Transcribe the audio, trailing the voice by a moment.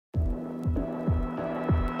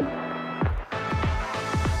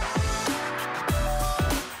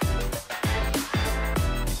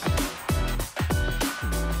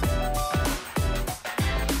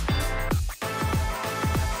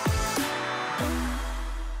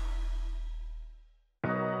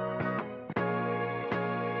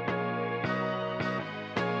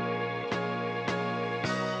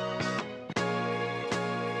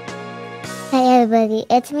everybody,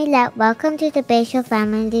 it's Milat. Welcome to the Bayshore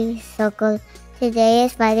Family Circle. Today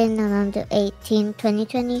is Friday, November 18,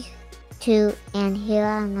 2022, and here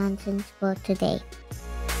are announcements for today.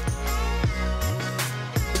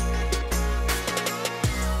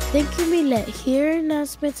 Thank you, Milet. Here are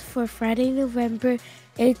announcements for Friday, November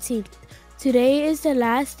 18th. Today is the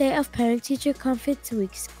last day of Parent-Teacher Conference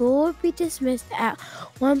Week. School will be dismissed at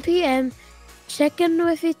 1 p.m. Check in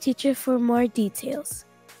with your teacher for more details.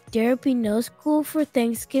 There will be no school for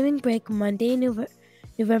Thanksgiving break Monday, November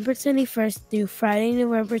 21st through Friday,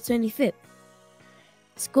 November 25th.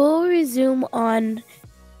 School will resume on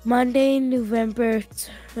Monday, November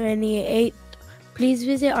 28th. Please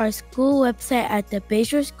visit our school website at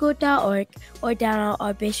thebayshoreschool.org or download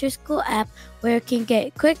our Bayshore School app where you can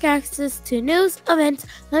get quick access to news, events,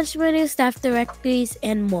 lunch menus, staff directories,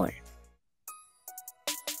 and more.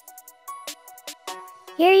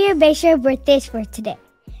 Here are your Bayshore birthdays for today.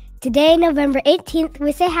 Today, November 18th,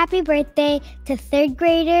 we say happy birthday to 3rd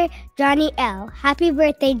grader Johnny L. Happy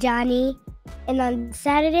birthday, Johnny. And on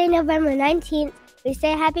Saturday, November 19th, we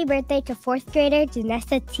say happy birthday to 4th grader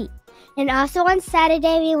Janessa T. And also on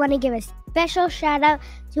Saturday, we want to give a special shout out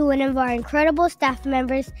to one of our incredible staff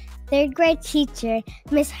members, 3rd grade teacher,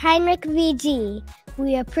 Miss Heinrich VG.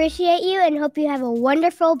 We appreciate you and hope you have a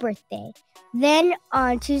wonderful birthday. Then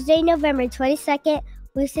on Tuesday, November 22nd,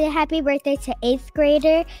 we say happy birthday to 8th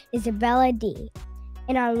grader Isabella D.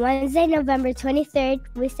 And on Wednesday, November 23rd,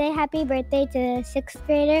 we say happy birthday to 6th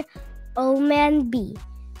grader Oman B.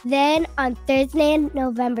 Then on Thursday,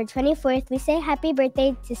 November 24th, we say happy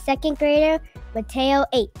birthday to 2nd grader Mateo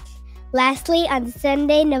H. Lastly, on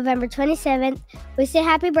Sunday, November 27th, we say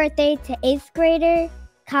happy birthday to 8th grader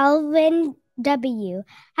Calvin W.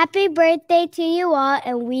 Happy birthday to you all,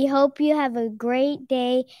 and we hope you have a great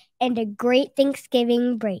day and a great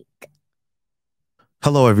Thanksgiving break.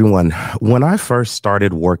 Hello, everyone. When I first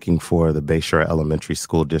started working for the Bayshore Elementary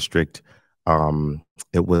School District, I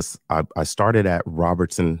started at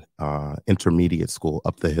Robertson Intermediate School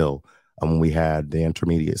up the hill. We had the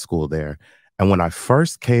intermediate school there. And when I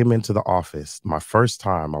first came into the office, my first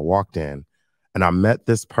time, I walked in and I met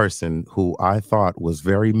this person who I thought was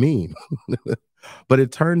very mean. But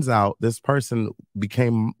it turns out this person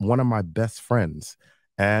became one of my best friends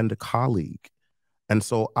and a colleague. And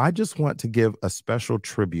so I just want to give a special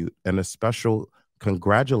tribute and a special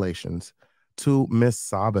congratulations to Miss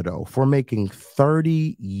Sabato for making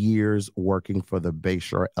 30 years working for the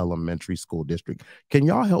Bayshore Elementary School District. Can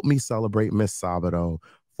y'all help me celebrate Miss Sabato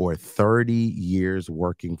for 30 years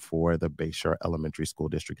working for the Bayshore Elementary School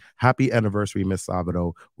District? Happy anniversary, Miss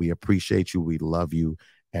Sabato. We appreciate you. We love you.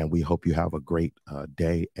 And we hope you have a great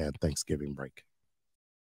day and Thanksgiving break.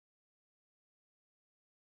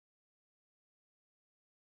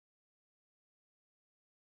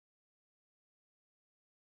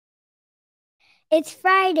 It's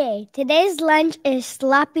Friday. Today's lunch is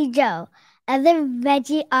Sloppy Joe. Other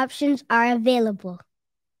veggie options are available.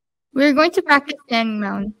 We're going to practice standing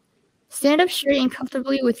mound. Stand up straight and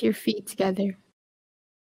comfortably with your feet together.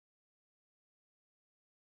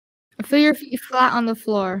 Feel your feet flat on the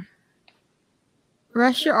floor.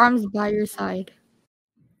 Rest your arms by your side.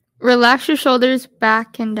 Relax your shoulders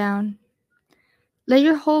back and down. Let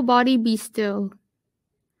your whole body be still.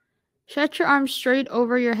 Stretch your arms straight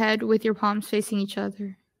over your head with your palms facing each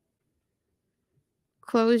other.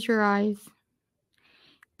 Close your eyes.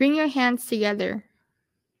 Bring your hands together.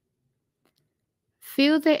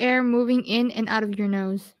 Feel the air moving in and out of your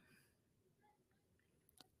nose.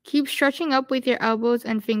 Keep stretching up with your elbows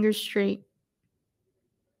and fingers straight.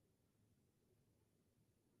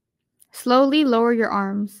 Slowly lower your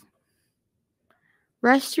arms.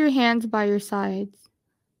 Rest your hands by your sides.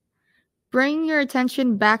 Bring your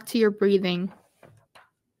attention back to your breathing.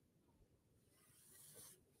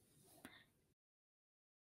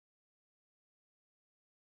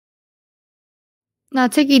 Now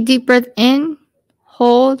take a deep breath in,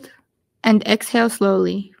 hold, and exhale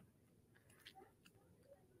slowly.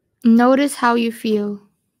 Notice how you feel.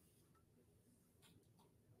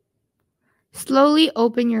 Slowly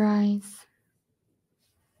open your eyes.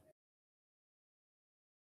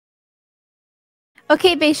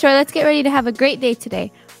 Okay, Bayshore, let's get ready to have a great day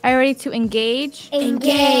today. Are you ready to engage?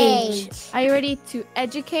 Engage. Are you ready to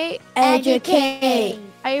educate? Educate.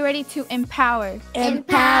 Are you ready to empower?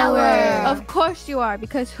 Empower. Of course you are,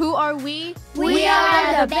 because who are we? We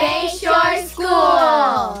are the Bayshore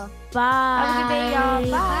School. Bye.